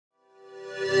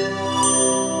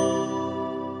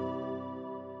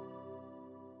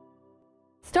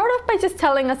just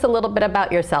telling us a little bit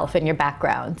about yourself and your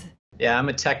background. Yeah, I'm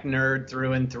a tech nerd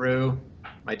through and through.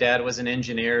 My dad was an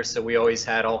engineer, so we always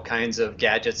had all kinds of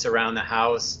gadgets around the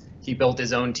house. He built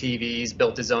his own TVs,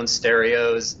 built his own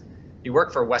stereos. He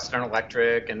worked for Western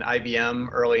Electric and IBM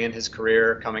early in his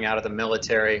career, coming out of the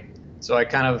military. So I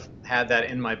kind of had that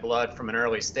in my blood from an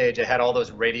early stage. I had all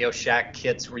those Radio Shack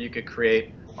kits where you could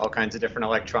create all kinds of different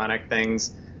electronic things,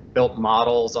 built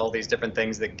models, all these different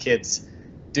things that kids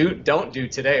don't do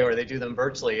today, or they do them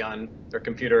virtually on their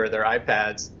computer or their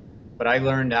iPads. But I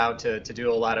learned how to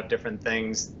do a lot of different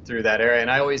things through that area, and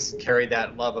I always carried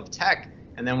that love of tech.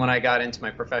 And then when I got into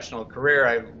my professional career,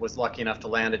 I was lucky enough to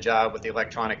land a job with the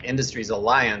Electronic Industries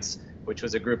Alliance, which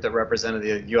was a group that represented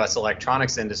the U.S.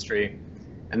 electronics industry.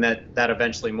 And that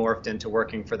eventually morphed into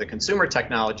working for the Consumer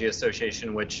Technology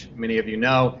Association, which many of you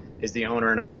know is the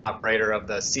owner and operator of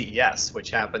the CES,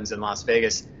 which happens in Las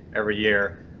Vegas every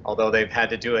year, although they've had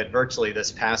to do it virtually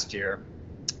this past year.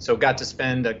 So got to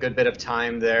spend a good bit of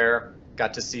time there,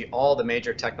 got to see all the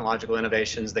major technological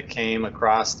innovations that came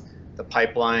across the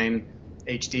pipeline,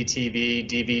 HD TV,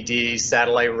 DVD,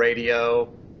 satellite radio,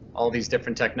 all these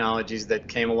different technologies that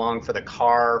came along for the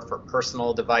car, for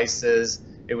personal devices.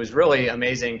 It was really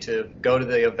amazing to go to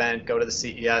the event, go to the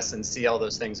CES and see all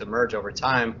those things emerge over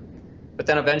time. But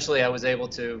then eventually I was able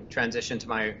to transition to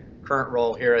my current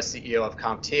role here as CEO of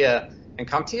CompTIA. And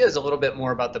CompTIA is a little bit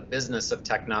more about the business of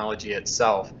technology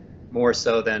itself, more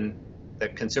so than the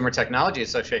Consumer Technology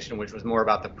Association, which was more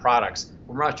about the products.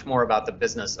 We're much more about the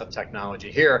business of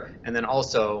technology here, and then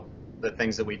also the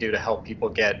things that we do to help people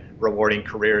get rewarding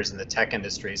careers in the tech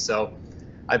industry. So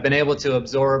I've been able to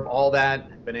absorb all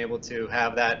that, been able to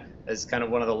have that as kind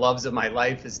of one of the loves of my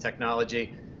life is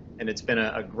technology, and it's been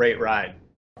a great ride.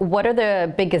 What are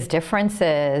the biggest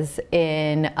differences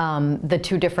in the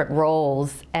two different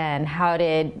roles, and how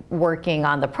did working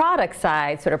on the product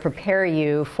side sort of prepare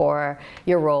you for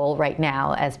your role right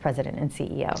now as president and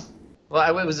CEO? Well,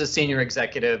 I was a senior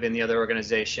executive in the other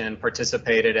organization,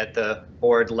 participated at the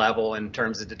board level in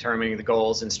terms of determining the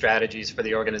goals and strategies for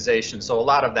the organization. So a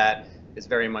lot of that is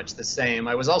very much the same.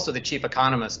 I was also the chief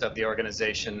economist of the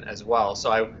organization as well.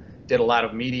 So I did a lot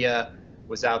of media,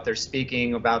 was out there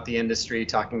speaking about the industry,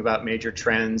 talking about major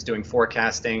trends, doing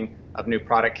forecasting of new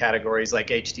product categories like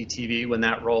HDTV when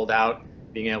that rolled out,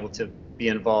 being able to be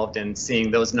involved in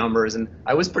seeing those numbers. And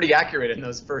I was pretty accurate in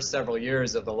those first several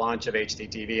years of the launch of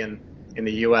HDTV in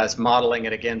the US, modeling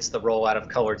it against the rollout of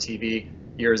color TV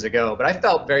years ago. But I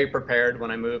felt very prepared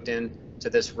when I moved into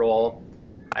this role.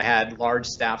 I had large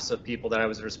staffs of people that I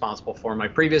was responsible for in my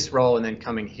previous role, and then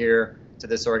coming here to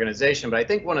this organization. But I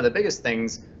think one of the biggest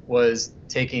things was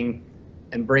taking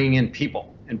and bringing in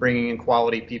people and bringing in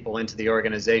quality people into the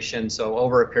organization. So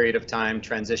over a period of time,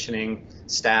 transitioning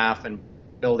staff and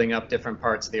building up different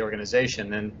parts of the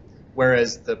organization. And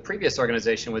whereas the previous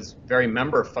organization was very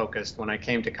member focused, when I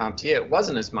came to CompTIA, it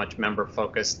wasn't as much member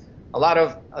focused. A lot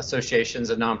of associations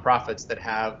and nonprofits that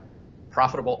have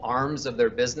profitable arms of their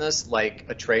business, like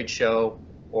a trade show,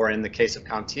 or in the case of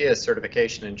CompTIA,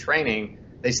 certification and training,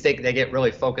 they get really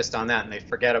focused on that and they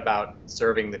forget about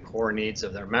serving the core needs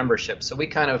of their membership. So we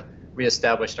kind of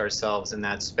reestablished ourselves in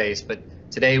that space. But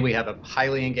today we have a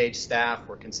highly engaged staff.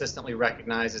 We're consistently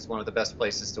recognized as one of the best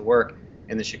places to work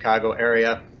in the Chicago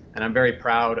area. And I'm very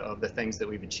proud of the things that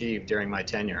we've achieved during my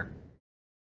tenure.